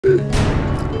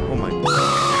Oh my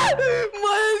god.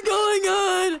 What is going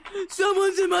on?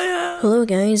 Someone's in my house. Hello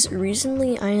guys,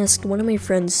 recently I asked one of my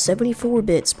friends 74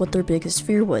 bits what their biggest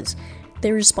fear was.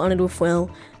 They responded with, well,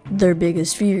 their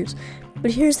biggest fears. But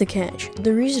here's the catch.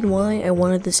 The reason why I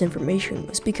wanted this information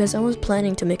was because I was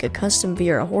planning to make a custom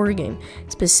VR horror game,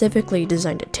 specifically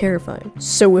designed to Terrify.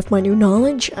 So with my new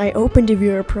knowledge, I opened a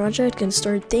VR project and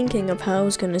started thinking of how I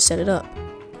was going to set it up.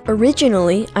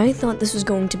 Originally, I thought this was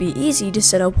going to be easy to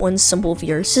set up one simple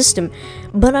VR system,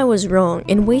 but I was wrong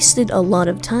and wasted a lot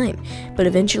of time. But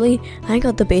eventually, I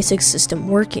got the basic system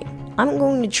working. I'm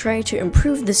going to try to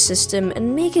improve the system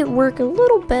and make it work a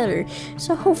little better,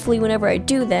 so hopefully whenever I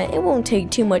do that, it won't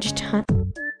take too much time.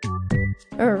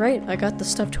 Alright, I got the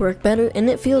stuff to work better, and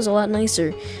it feels a lot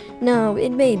nicer. Now, it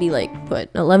may be like,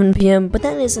 11 PM, but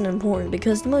that isn't important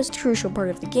because the most crucial part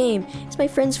of the game is my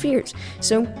friend's fears.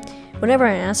 So, whenever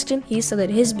I asked him, he said that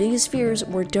his biggest fears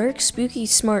were dark, spooky,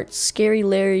 smart, scary,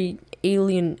 Lairy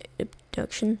alien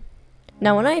abduction.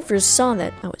 Now, when I first saw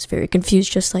that, I was very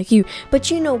confused just like you,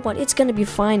 but you know what, it's gonna be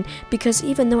fine, because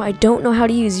even though I don't know how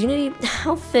to use Unity,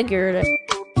 I'll figure it out.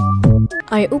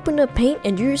 I opened up Paint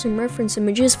and drew some reference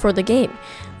images for the game.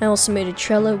 I also made a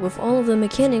Trello with all of the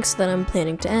mechanics that I'm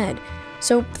planning to add.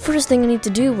 So, the first thing I need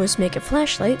to do was make a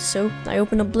flashlight, so I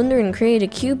opened up Blender and created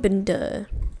a cube and,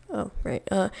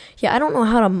 yeah, I don't know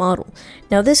how to model.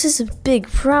 Now this is a big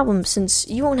problem since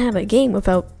you won't have a game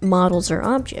without models or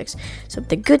objects. So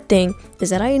the good thing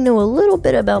is that I know a little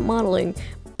bit about modeling,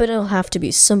 but it'll have to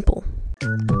be simple.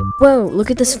 Whoa,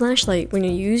 look at this flashlight. When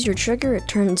you use your trigger, it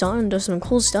turns on and does some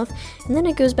cool stuff, and then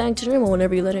it goes back to normal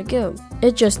whenever you let it go.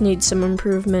 It just needs some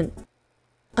improvement.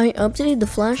 I updated the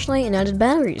flashlight and added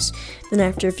batteries. Then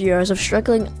after a few hours of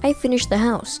struggling, I finished the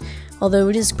house. Although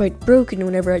it is quite broken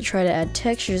whenever I try to add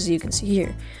textures, as you can see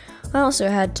here. I also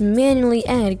had to manually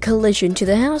add collision to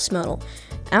the house model.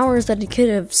 Hours that I could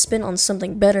have spent on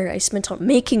something better, I spent on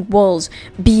making walls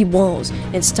be walls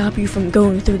and stop you from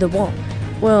going through the wall.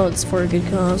 Well, it's for a good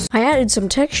cause. I added some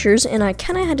textures, and I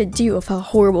kinda had to deal with how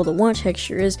horrible the one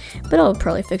texture is, but I'll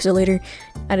probably fix it later.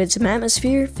 Added some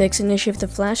atmosphere, fixed and shift the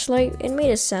flashlight, and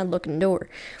made a sad looking door.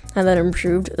 I then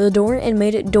improved the door and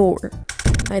made it door.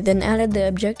 I then added the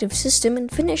objective system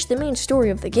and finished the main story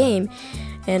of the game,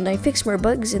 and I fixed more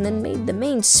bugs and then made the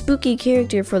main spooky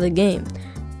character for the game.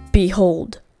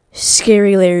 Behold,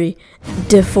 Scary Larry,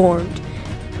 deformed.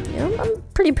 I'm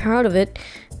pretty proud of it,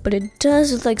 but it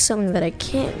does look like something that I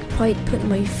can't quite put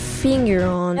my finger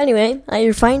on. Anyway, I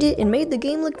refined it and made the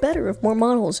game look better with more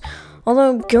models.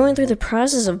 Although going through the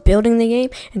process of building the game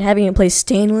and having it play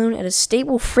standalone at a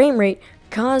stable frame rate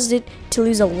caused it to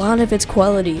lose a lot of its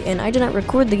quality, and I did not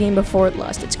record the game before it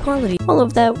lost its quality. All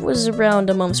of that was around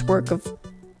a month's worth of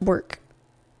work.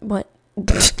 What?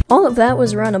 All of that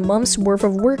was around a month's worth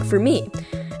of work for me.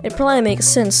 It probably makes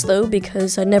sense though,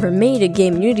 because I'd never made a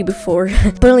game in Unity before,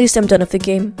 but at least I'm done with the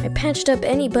game. I patched up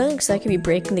any bugs that could be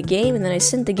breaking the game, and then I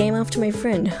sent the game off to my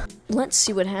friend. Let's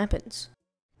see what happens.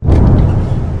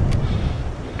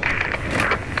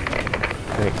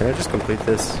 Hey, can I just complete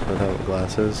this without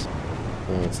glasses?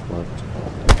 Oh, it's left.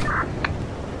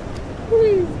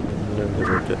 Oh,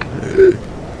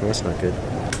 that's not good.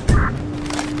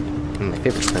 My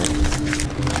favorite snack.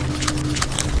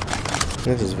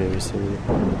 This is very silly.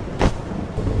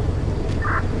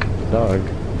 Dog.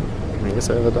 I guess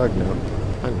I have a dog now.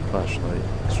 Find a flashlight.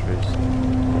 Extras.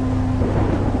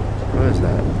 What is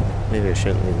that? Maybe I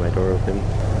shouldn't leave my door open.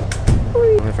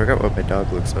 Oh, I forgot what my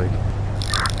dog looks like.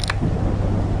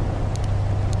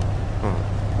 Oh,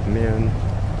 man.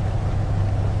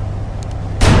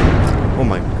 Oh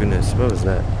my goodness, what was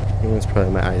that? I think it's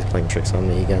probably my eyes playing tricks on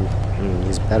me again.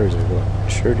 These batteries are going.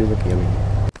 Sure do look yummy.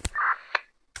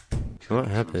 What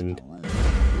happened?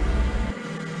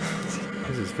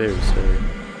 This is very silly.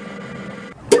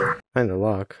 Find the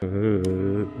lock. Oh,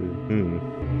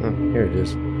 here it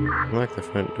is. Lock the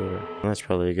front door. Well, that's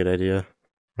probably a good idea.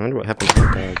 I wonder what happened to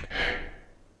my dog.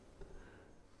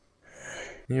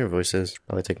 Your voices.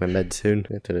 Probably take my meds soon.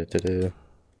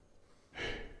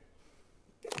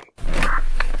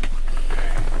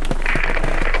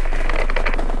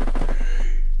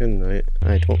 Good night.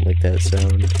 I don't like that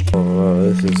sound. Oh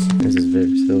wow, this is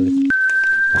very silly.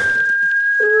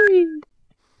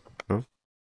 Huh?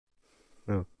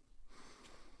 Oh.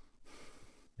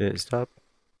 Did it stop?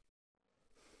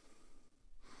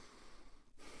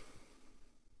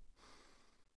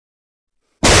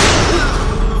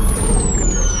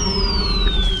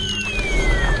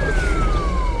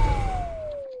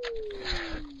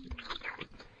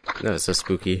 That was so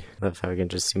spooky. I love how I can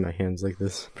just see my hands like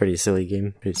this. Pretty silly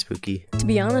game. Pretty spooky. To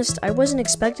be honest, I wasn't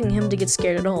expecting him to get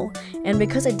scared at all, and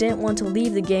because I didn't want to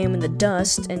leave the game in the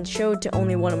dust and show it to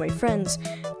only one of my friends,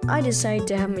 I decided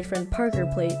to have my friend Parker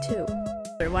play it too.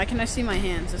 Why can I see my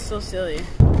hands? It's so silly.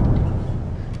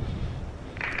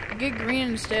 Get green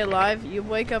and stay alive. You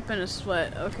wake up in a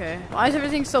sweat. Okay. Why is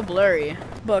everything so blurry?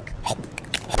 Book.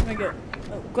 Let me get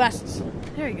glasses.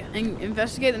 There you go. And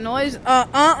investigate the noise.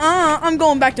 I'm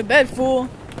going back to bed, fool.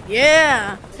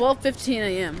 Yeah. 12:15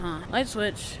 a.m. Huh? Light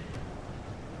switch.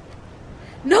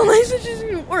 No, light switch doesn't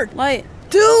even work. Light.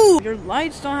 Dude! Your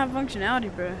lights don't have functionality,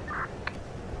 bro.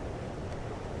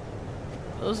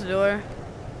 Close the door.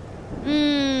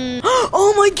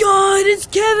 Oh my god, it's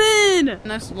Kevin!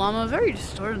 Nice llama, very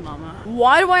distorted llama.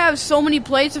 Why do I have so many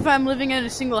plates if I'm living in a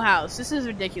single house? This is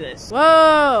ridiculous.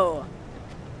 Whoa! Oh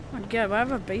my god, why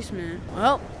have a basement?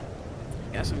 Well,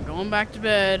 guess I'm going back to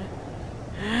bed.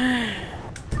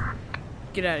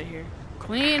 Get out of here.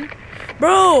 Clean?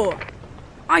 Bro!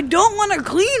 I don't want to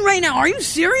clean right now, are you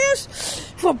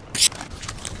serious? Oh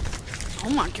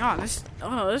my god, this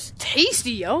is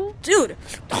tasty, yo. Dude.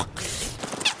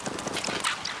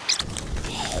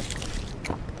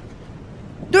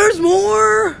 There's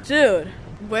more! Dude,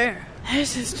 where?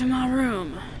 This is to my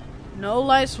room. No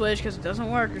light switch because it doesn't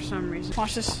work for some reason.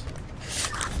 Watch this.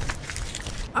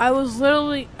 I was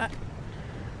literally...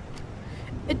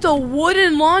 it's a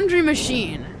wooden laundry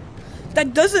machine.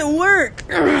 That doesn't work.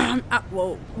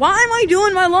 Whoa. Why am I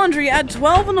doing my laundry at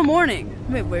 12 in the morning?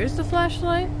 Wait, where's the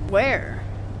flashlight? Where?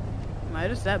 Am I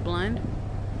just that blind?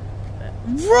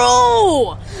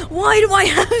 Bro! Why do I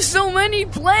have so many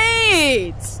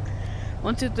plates?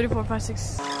 1, 2, 3, 4, 5, 6,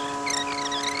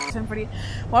 7, 48.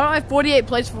 Why don't I have 48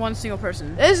 plates for one single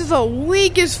person? This is the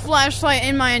weakest flashlight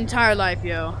in my entire life,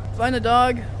 yo. Find the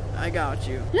dog. I got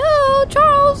you. Hello,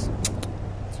 Charles.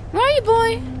 Where are you,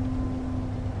 boy?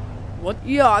 What?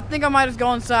 Yo, I think I might just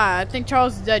go inside. I think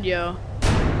Charles is dead, yo.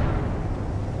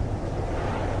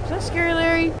 Is that scary,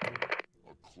 Larry?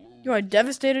 You are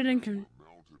devastated and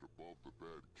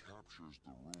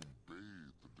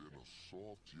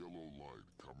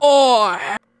oh!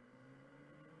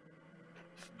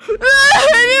 I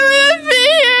didn't see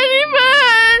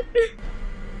anybody!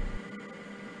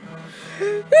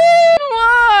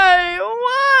 Why?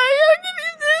 Why? How can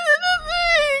you do the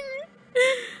thing?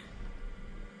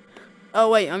 Oh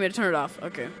wait, I'm gonna turn it off.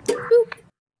 Okay. Boop.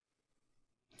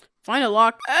 Find a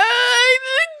lock. I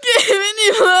didn't give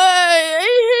anybody! I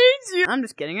hate you! I'm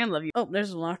just kidding, I love you. Oh,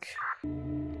 there's a lock.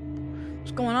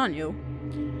 What's going on, yo?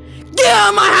 Get out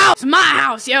of my house! It's my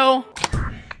house, yo!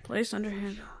 Place under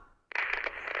handle.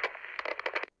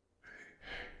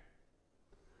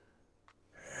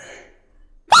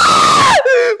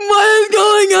 What is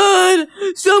going on?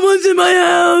 Someone's in my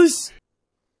house!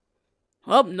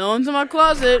 Well, no one's in my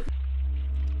closet.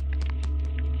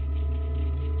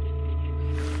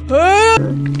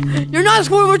 You're not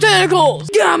squirrel with tentacles!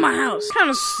 Get out of my house! What kind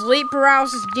of sleep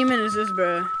paralysis demon is this,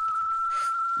 bro?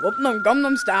 Whoop, no,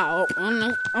 Gundam style. Oh,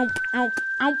 no. Ow, ow,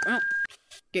 ow, ow.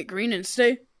 Get green and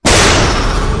stay.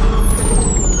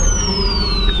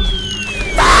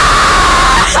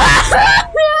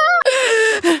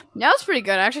 Yeah, that was pretty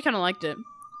good. I actually kind of liked it.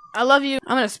 I love you.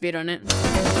 I'm gonna speedrun it.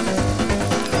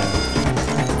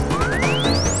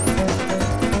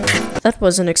 That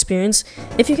was an experience.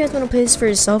 If you guys want to play this for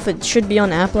yourself, it should be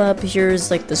on Apple app.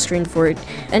 Here's like the screen for it.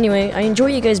 Anyway, I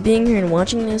enjoy you guys being here and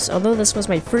watching this, although this was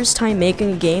my first time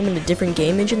making a game in a different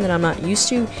game engine that I'm not used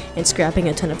to and scrapping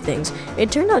a ton of things.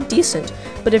 It turned out decent,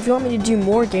 but if you want me to do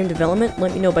more game development,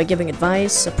 let me know by giving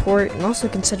advice, support, and also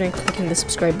considering clicking the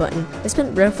subscribe button. I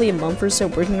spent roughly a month or so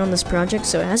working on this project,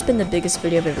 so it has been the biggest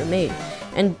video I've ever made,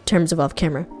 in terms of off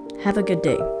camera. Have a good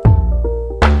day.